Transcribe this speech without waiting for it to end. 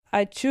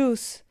I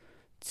choose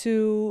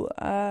to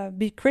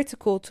be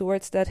critical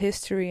towards that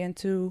history and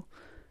to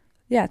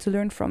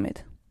learn from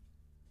it.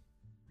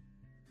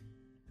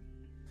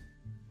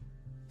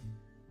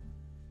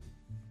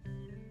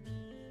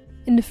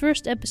 In the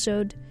first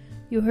episode,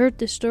 you heard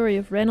the story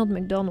of Ranald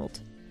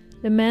Macdonald,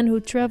 the man who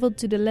traveled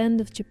to the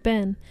land of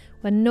Japan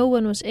when no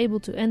one was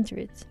able to enter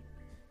it.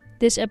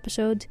 This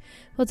episode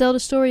will tell the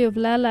story of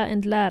Lala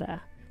and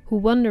Lara, who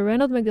won the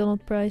Ranald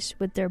Macdonald Prize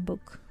with their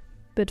book.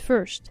 But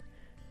first,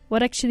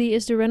 what actually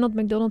is the Ranald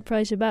Macdonald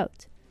Prize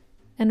about?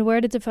 And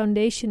where did the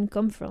foundation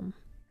come from?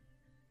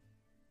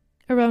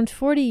 Around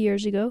 40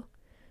 years ago,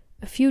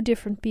 a few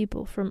different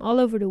people from all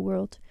over the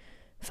world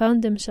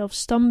found themselves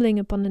stumbling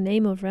upon the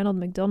name of Ranald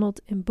Macdonald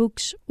in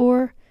books,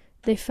 or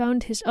they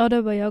found his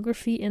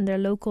autobiography in their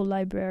local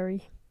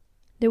library.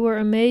 They were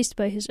amazed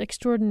by his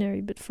extraordinary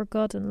but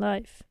forgotten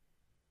life.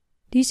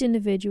 These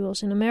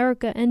individuals in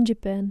America and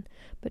Japan,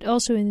 but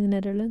also in the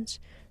Netherlands,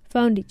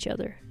 found each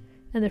other,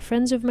 and the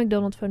Friends of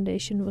Macdonald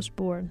Foundation was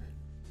born.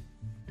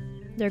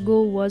 Their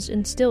goal was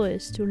and still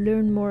is to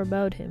learn more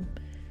about him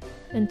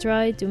and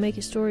try to make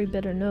his story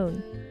better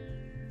known,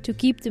 to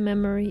keep the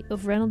memory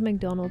of Ranald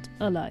Macdonald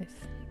alive.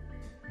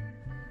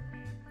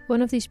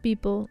 One of these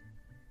people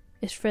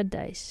is Fred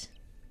Dijs,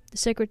 the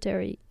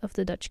secretary of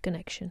the Dutch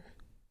Connection.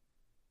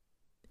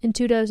 In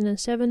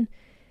 2007,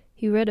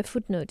 he read a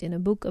footnote in a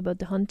book about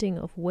the hunting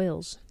of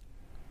whales.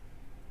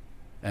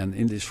 And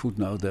in this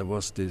footnote there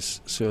was this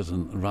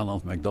certain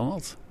Ranald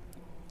Macdonald,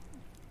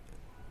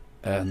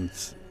 and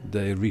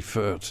they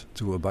referred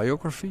to a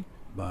biography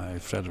by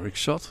Frederick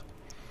Schott.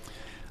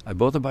 I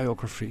bought a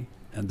biography,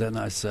 and then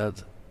I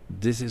said,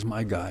 this is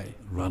my guy,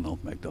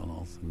 Ranald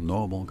Macdonald, a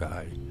normal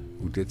guy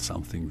who did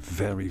something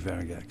very,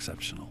 very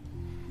exceptional.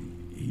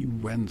 He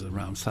went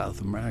around South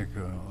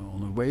America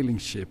on a whaling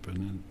ship,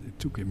 and it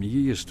took him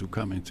years to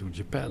come into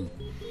Japan.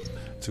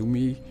 To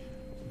me,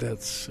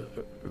 that's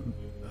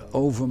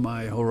over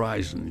my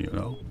horizon, you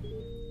know.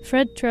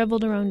 Fred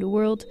traveled around the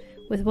world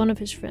with one of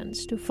his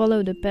friends to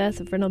follow the path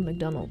of Ranald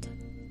Macdonald.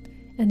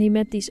 And he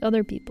met these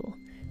other people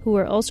who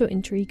were also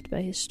intrigued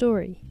by his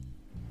story.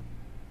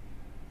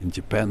 In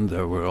Japan,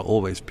 there were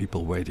always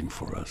people waiting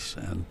for us,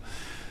 and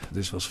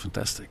this was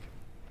fantastic.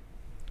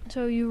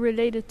 So you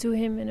related to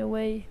him in a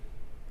way?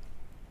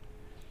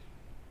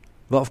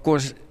 Well, of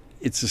course,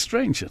 it's a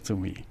stranger to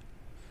me.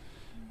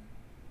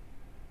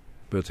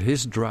 But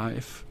his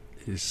drive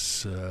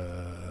is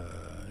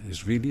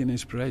really an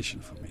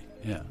inspiration for me.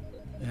 Yeah.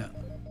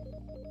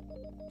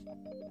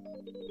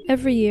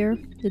 Every year,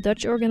 the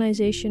Dutch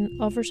organization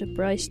offers a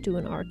prize to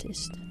an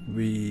artist.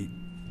 We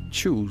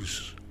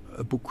choose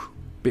a book,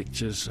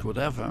 pictures,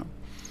 whatever,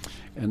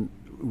 and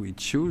we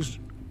choose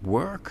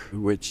work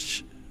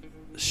which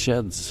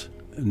sheds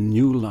a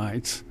new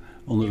light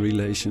on the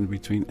relation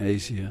between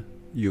Asia,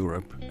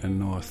 Europe and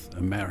North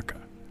America.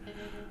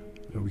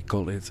 We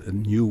call it a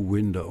new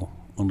window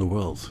on the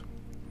world.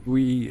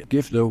 We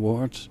give the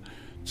award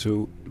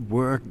to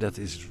work that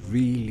is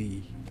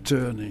really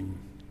turning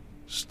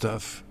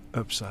stuff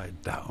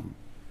upside down.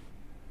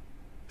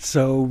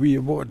 So we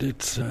awarded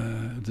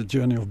The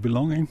Journey of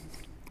Belonging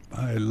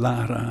by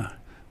Lara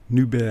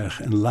Nuberg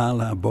and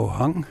Lala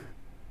Bohang.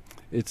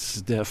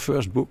 It's their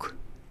first book.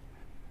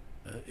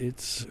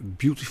 It's a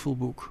beautiful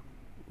book,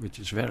 which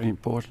is very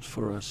important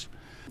for us.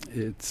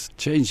 It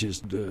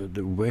changes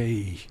the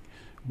way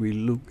we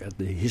look at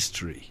the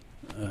history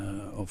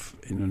of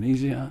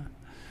Indonesia.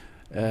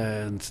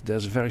 And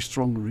there's a very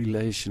strong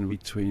relation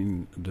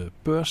between the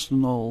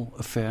personal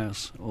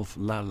affairs of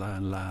Lala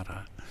and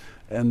Lara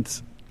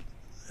and,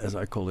 as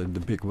I call it, the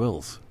big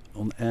world.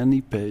 On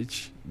any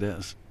page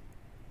there's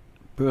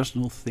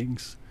personal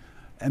things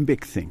and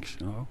big things,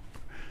 you know,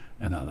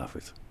 and I love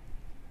it.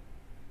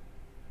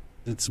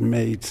 It's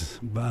made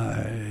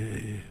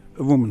by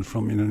a woman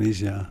from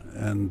Indonesia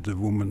and a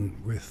woman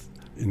with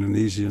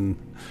Indonesian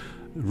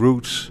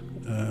roots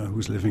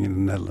who's living in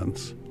the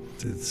Netherlands.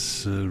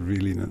 It's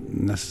really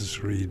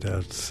necessary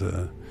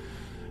that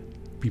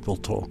people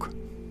talk.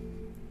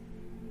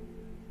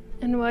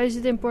 And why is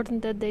it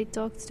important that they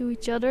talk to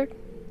each other?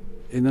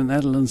 In the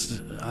Netherlands,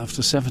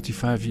 after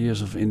 75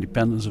 years of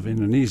independence of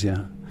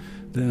Indonesia,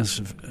 there's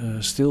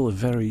still a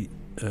very,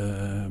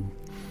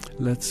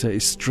 let's say,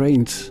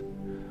 strained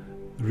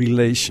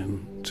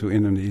relation to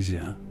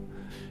Indonesia.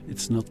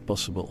 It's not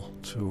possible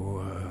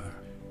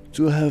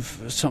to have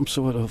some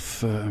sort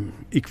of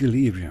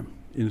equilibrium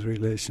in the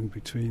relation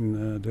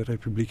between the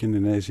Republik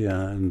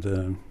Indonesia and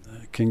the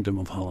Kingdom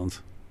of Holland.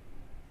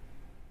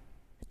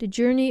 The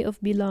Journey of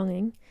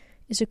Belonging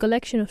is a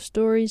collection of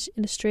stories,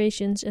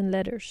 illustrations and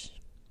letters.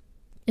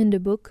 In the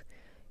book,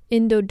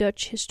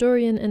 Indo-Dutch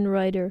historian and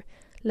writer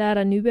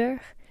Lara Nuberg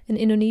and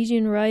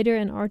Indonesian writer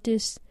and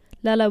artist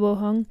Lala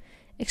Bohang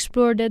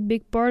explore that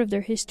big part of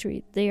their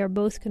history they are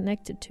both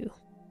connected to.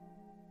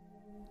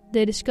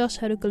 They discuss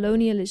how the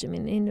colonialism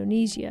in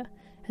Indonesia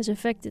has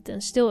affected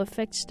and still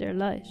affects their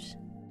lives.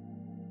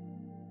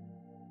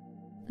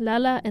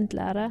 Lala and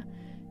Lara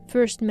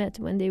first met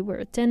when they were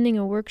attending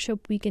a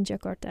workshop week in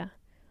Jakarta,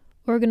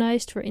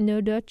 organized for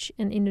Indo-Dutch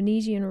and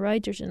Indonesian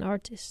writers and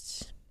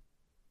artists.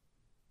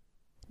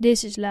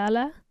 This is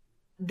Lala.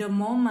 The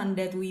moment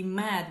that we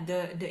met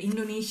the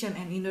Indonesian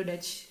and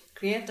Indo-Dutch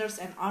creators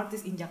and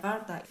artists in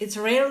Jakarta, it's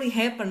rarely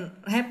happen,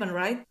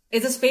 right?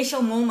 It's a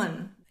special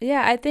moment.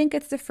 Yeah, I think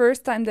it's the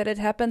first time that it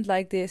happened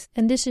like this.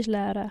 And this is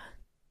Lara.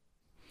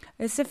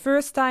 It's the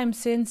first time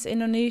since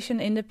Indonesian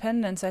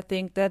independence, I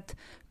think, that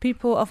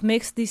people of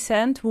mixed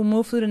descent who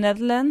move to the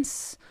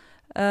Netherlands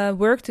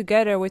work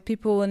together with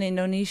people in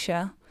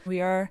Indonesia.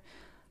 We are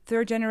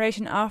third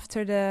generation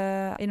after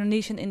the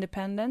Indonesian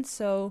independence,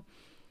 so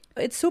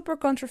it's super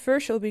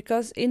controversial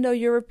because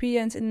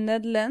Indo-Europeans in the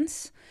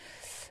Netherlands,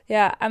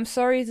 yeah, I'm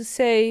sorry to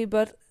say,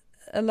 but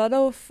a lot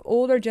of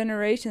older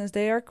generations,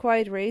 they are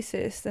quite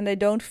racist and they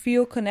don't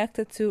feel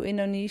connected to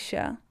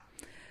Indonesia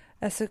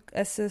as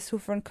a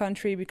sovereign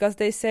country, because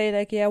they say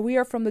like, yeah, we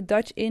are from the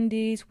Dutch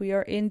Indies, we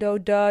are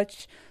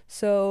Indo-Dutch,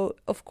 so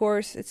of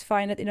course it's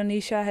fine that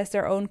Indonesia has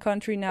their own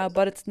country now,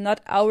 but it's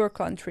not our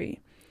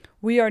country.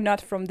 We are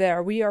not from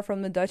there, we are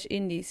from the Dutch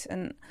Indies.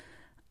 And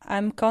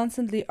I'm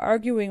constantly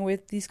arguing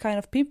with these kind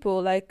of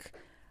people like,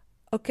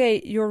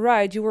 okay, you're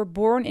right, you were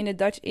born in the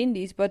Dutch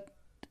Indies, but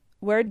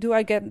where do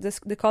I get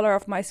the color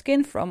of my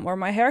skin from, or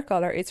my hair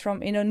color? It's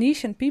from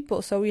Indonesian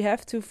people, so we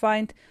have to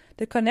find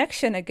the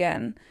connection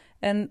again.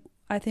 And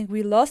I think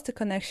we lost the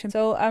connection.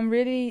 So I'm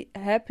really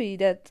happy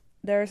that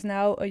there's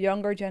now a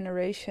younger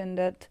generation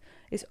that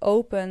is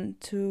open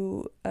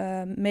to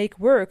make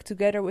work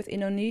together with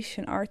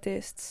Indonesian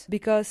artists,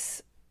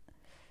 because,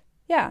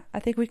 yeah, I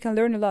think we can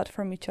learn a lot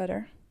from each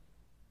other.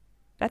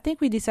 I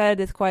think we decided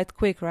it quite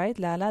quick, right,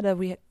 Lala, that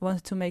we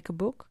wanted to make a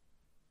book?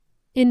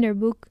 In their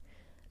book,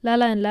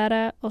 Lala and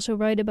Lara also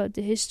write about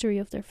the history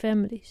of their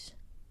families.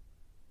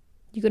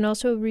 You can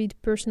also read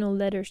personal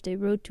letters they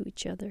wrote to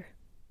each other.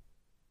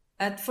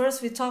 At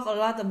first, we talk a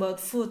lot about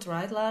food,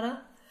 right,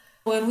 Lara?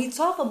 When we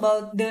talk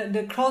about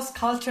the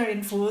cross-culture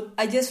in food,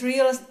 I just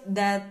realized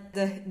that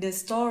the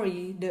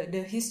story,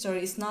 the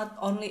history is not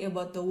only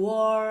about the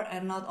war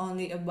and not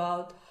only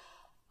about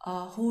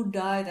who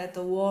died at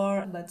the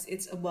war, but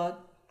it's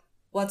about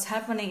what's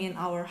happening in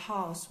our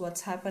house,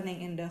 what's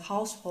happening in the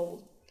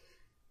household.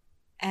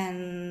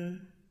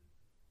 And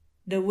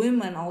the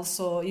women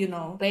also,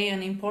 play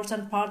an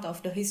important part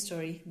of the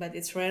history, but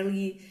it's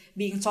rarely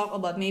being talked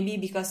about, maybe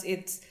because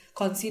it's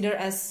considered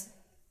as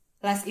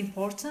less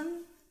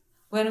important.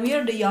 When we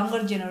are the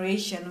younger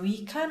generation,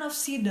 we kind of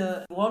see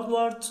the World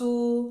War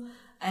II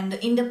and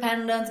the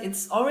independence,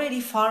 it's already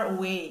far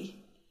away.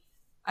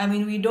 I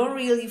mean, we don't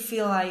really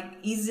feel like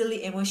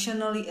easily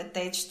emotionally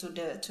attached to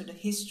the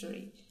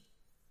history.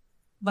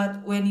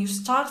 But when you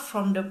start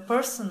from the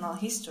personal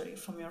history,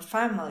 from your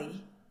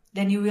family,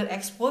 then you will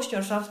expose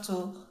yourself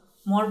to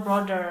more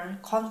broader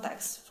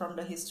context from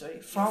the history,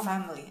 from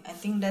family. I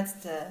think that's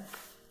the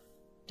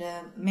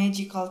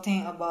magical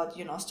thing about,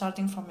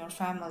 starting from your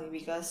family,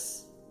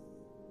 because,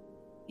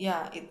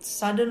 yeah, it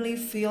suddenly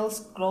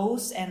feels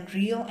close and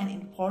real and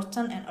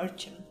important and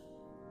urgent.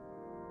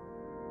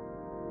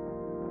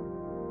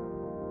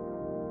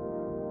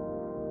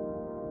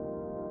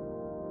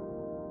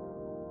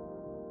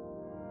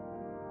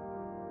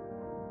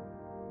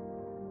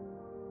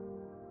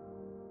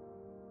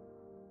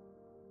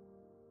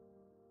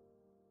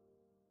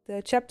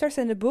 The chapters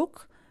in the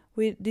book,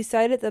 we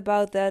decided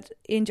about that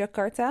in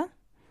Jakarta.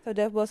 So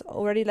that was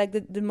already like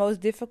the most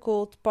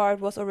difficult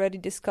part was already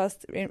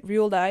discussed in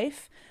real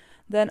life.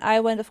 Then I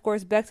went, of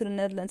course, back to the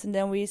Netherlands, and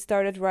then we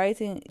started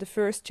writing the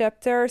first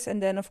chapters.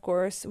 And then, of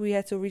course, we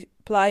had to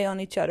reply on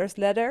each other's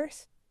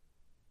letters.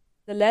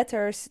 The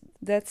letters,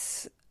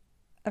 that's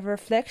a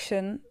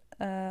reflection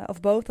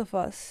of both of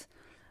us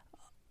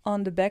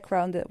on the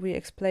background that we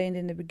explained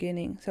in the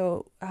beginning.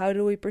 So how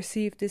do we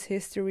perceive this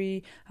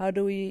history? How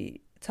do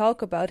we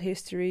talk about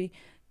history?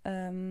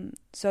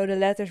 So the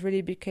letters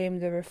really became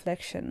the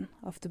reflection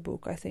of the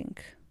book, I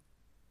think.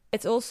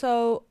 It's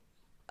also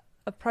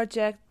a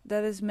project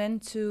that is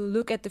meant to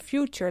look at the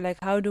future, like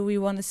how do we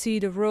want to see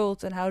the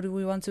world and how do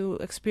we want to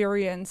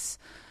experience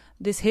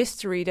this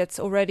history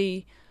that's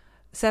already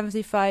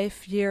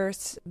 75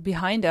 years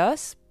behind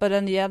us, but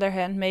on the other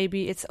hand,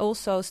 maybe it's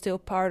also still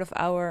part of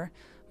our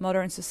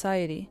modern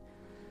society.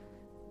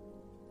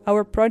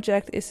 Our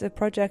project is a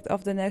project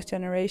of the next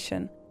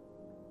generation.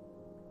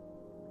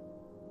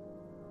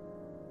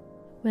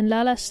 When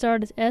Lala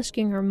started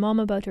asking her mom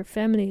about her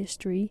family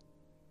history,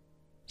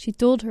 she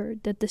told her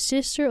that the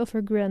sister of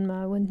her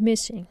grandma went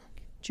missing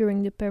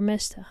during the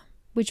Permesta,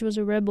 which was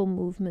a rebel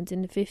movement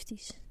in the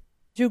 50s.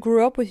 You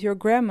grew up with your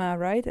grandma,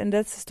 right? And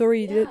that's the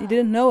story you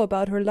didn't know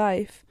about her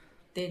life.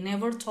 They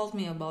never told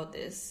me about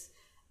this.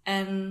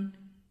 And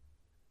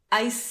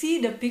I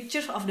see the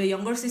pictures of the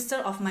younger sister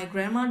of my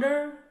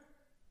grandmother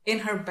in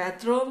her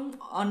bedroom,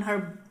 on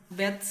her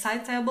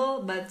bedside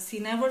table, but she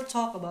never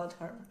talked about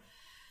her.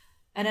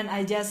 And then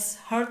I just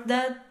heard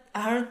the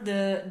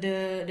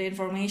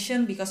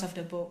information because of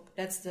the book.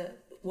 That's the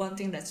one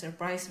thing that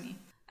surprised me.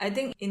 I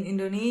think in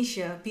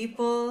Indonesia,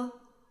 people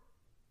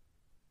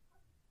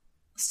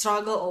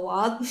struggle a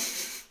lot,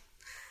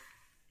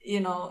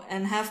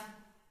 and have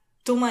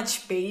too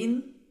much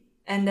pain,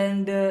 and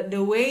then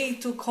the way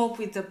to cope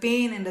with the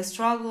pain and the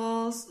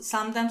struggles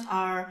sometimes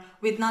are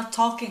with not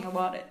talking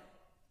about it.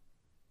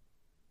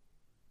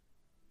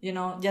 You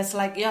know, just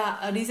like,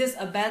 this is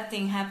a bad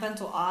thing happened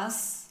to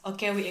us.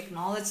 Okay, we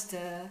acknowledge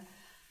the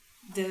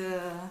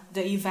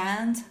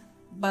event,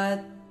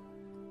 but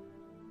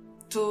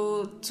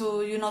to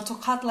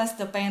cut less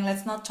the pain,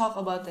 let's not talk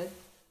about it.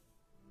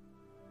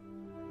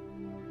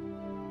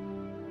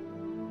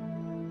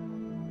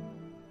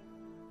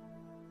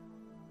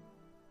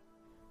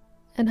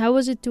 And how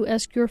was it to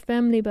ask your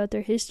family about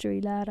their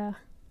history, Lara?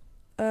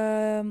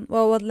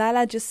 Well, what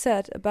Lala just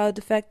said about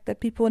the fact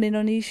that people in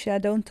Indonesia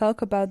don't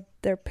talk about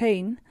their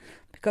pain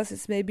because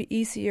it's maybe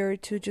easier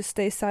to just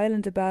stay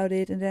silent about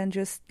it and then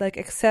just like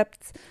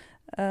accept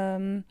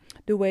the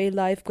way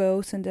life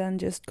goes and then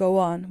just go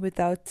on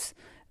without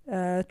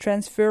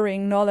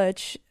transferring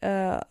knowledge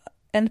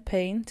and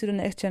pain to the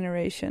next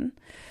generation.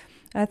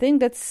 I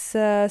think that's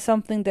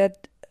something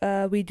that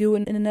we do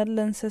in the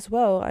Netherlands as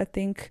well. I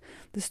think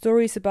the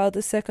stories about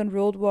the Second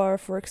World War,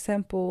 for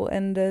example,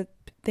 and the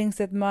things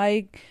that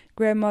my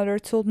grandmother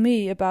told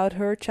me about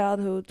her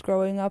childhood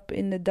growing up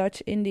in the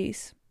Dutch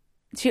Indies.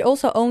 She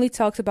also only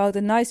talked about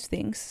the nice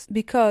things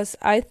because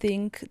I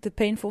think the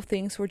painful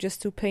things were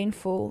just too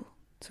painful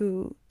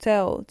to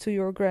tell to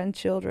your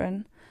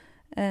grandchildren.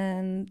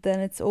 And then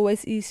it's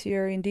always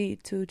easier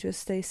indeed to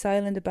just stay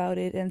silent about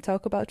it and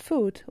talk about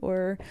food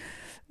or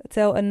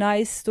tell a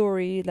nice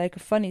story, like a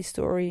funny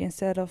story,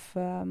 instead of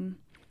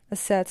a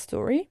sad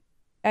story.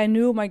 I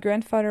knew my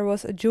grandfather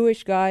was a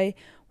Jewish guy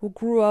who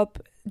grew up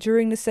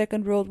during the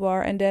Second World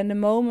War, and then the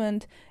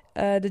moment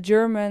the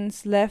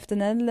Germans left the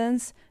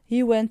Netherlands,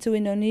 he went to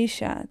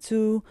Indonesia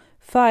to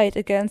fight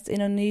against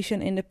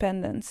Indonesian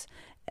independence.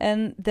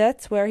 And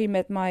that's where he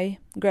met my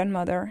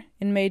grandmother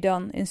in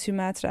Medan in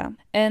Sumatra.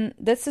 And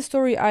that's the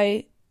story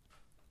I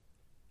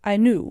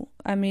knew.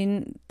 I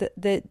mean,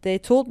 they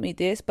told me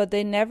this, but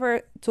they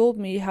never told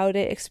me how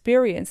they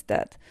experienced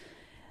that.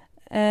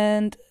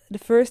 And the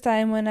first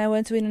time when I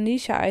went to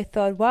Indonesia, I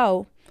thought,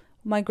 wow,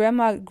 my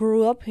grandma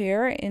grew up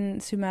here in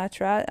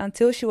Sumatra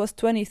until she was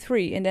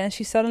 23. And then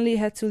she suddenly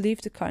had to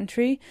leave the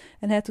country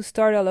and had to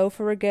start all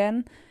over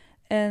again.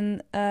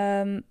 And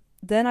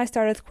then I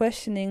started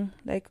questioning,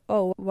 like,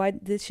 oh, why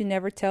did she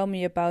never tell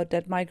me about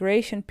that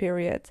migration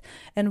period?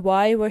 And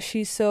why was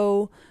she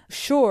so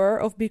sure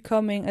of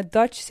becoming a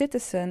Dutch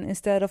citizen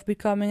instead of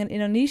becoming an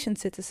Indonesian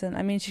citizen?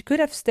 I mean, she could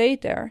have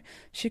stayed there.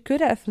 She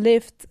could have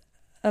lived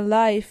a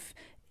life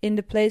in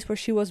the place where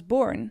she was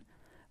born,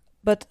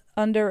 but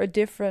under a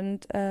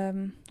different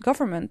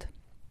government.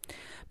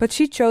 But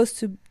she chose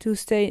to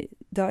stay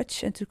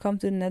Dutch and to come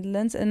to the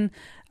Netherlands, and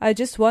I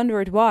just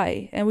wondered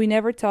why, and we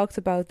never talked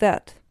about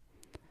that.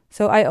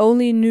 So I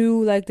only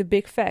knew like the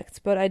big facts,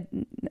 but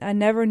I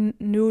never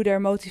knew their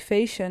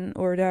motivation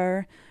or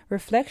their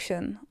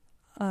reflection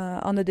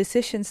on the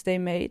decisions they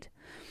made.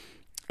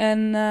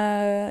 And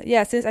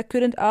since I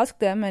couldn't ask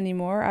them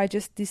anymore, I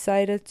just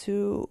decided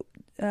to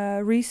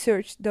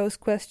research those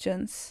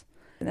questions.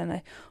 And then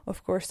I,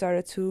 of course,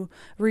 started to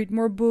read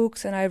more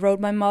books, and I wrote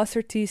my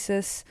master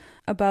thesis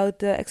about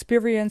the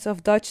experience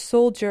of Dutch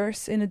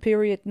soldiers in the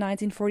period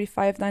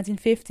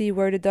 1945-1950,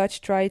 where the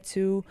Dutch tried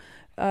to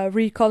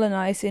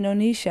recolonize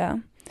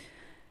Indonesia.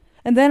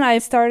 And then I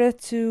started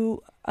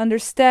to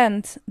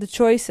understand the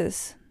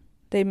choices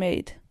they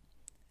made.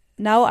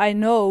 Now I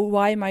know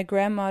why my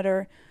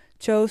grandmother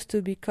chose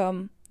to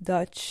become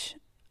Dutch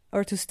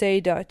or to stay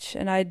Dutch,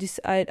 and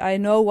I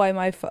know why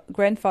my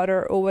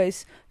grandfather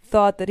always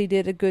thought that he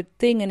did a good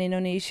thing in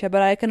Indonesia.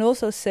 But I can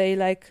also say,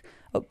 like,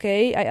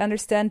 okay, I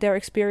understand their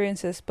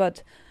experiences,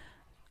 but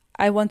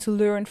I want to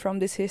learn from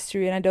this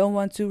history, and I don't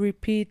want to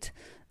repeat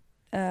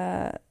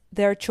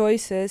their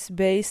choices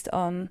based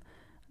on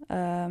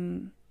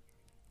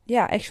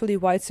actually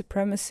white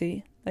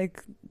supremacy.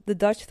 Like, the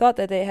Dutch thought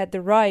that they had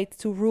the right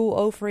to rule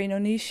over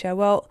Indonesia.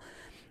 Well,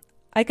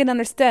 I can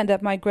understand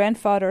that my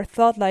grandfather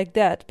thought like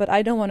that, but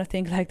I don't want to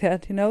think like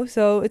that, you know?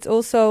 So it's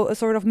also a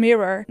sort of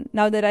mirror.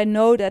 Now that I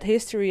know that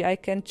history, I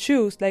can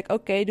choose, like,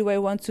 okay, do I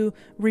want to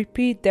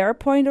repeat their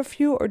point of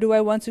view, or do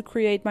I want to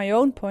create my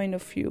own point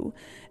of view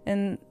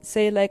and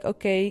say, like,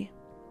 okay,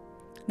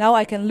 now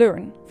I can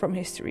learn from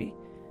history.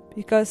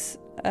 Because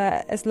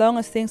as long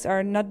as things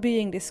are not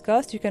being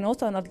discussed, you can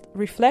also not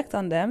reflect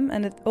on them,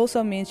 and it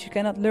also means you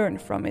cannot learn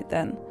from it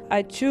then.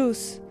 I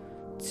choose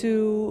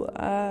to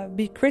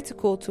be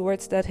critical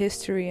towards that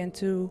history and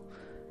to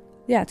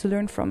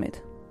learn from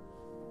it.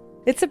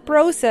 It's a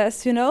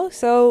process, you know,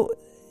 so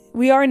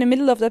we are in the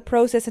middle of that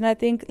process, and I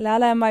think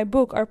Lala and my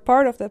book are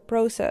part of that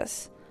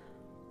process.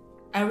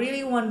 I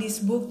really want this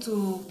book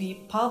to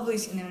be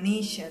published in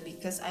Indonesia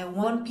because I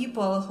want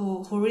people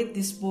who read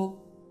this book,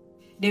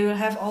 they will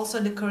have also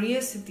the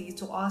curiosity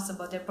to ask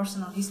about their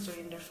personal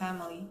history in their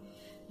family,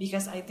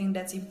 because I think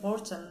that's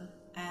important.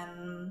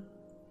 And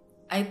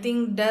I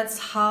think that's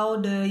how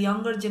the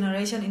younger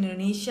generation in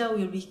Indonesia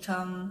will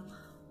become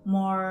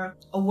more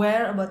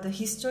aware about the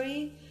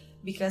history,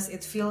 because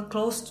it feels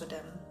close to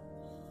them.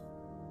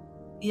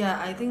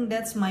 Yeah, I think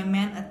that's my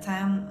main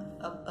attempt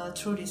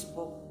through this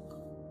book.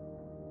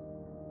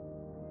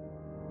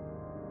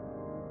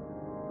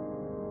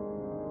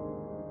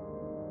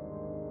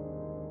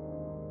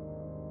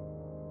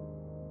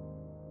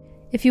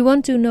 If you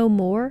want to know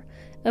more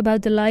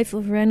about the life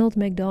of Ranald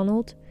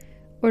Macdonald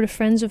or the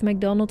Friends of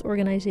Macdonald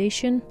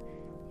organization,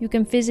 you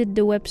can visit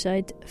the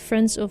website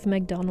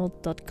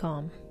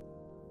friendsofmacdonald.com.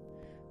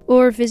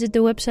 Or visit the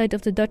website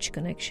of the Dutch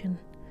Connection,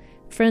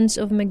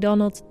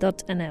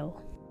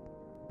 friendsofmacdonald.nl.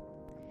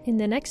 In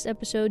the next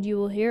episode you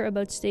will hear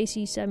about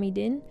Stacey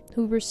Samidin,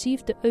 who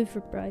received the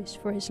Oeuvre Prize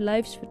for his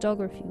life's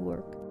photography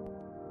work.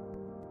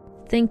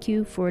 Thank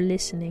you for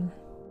listening.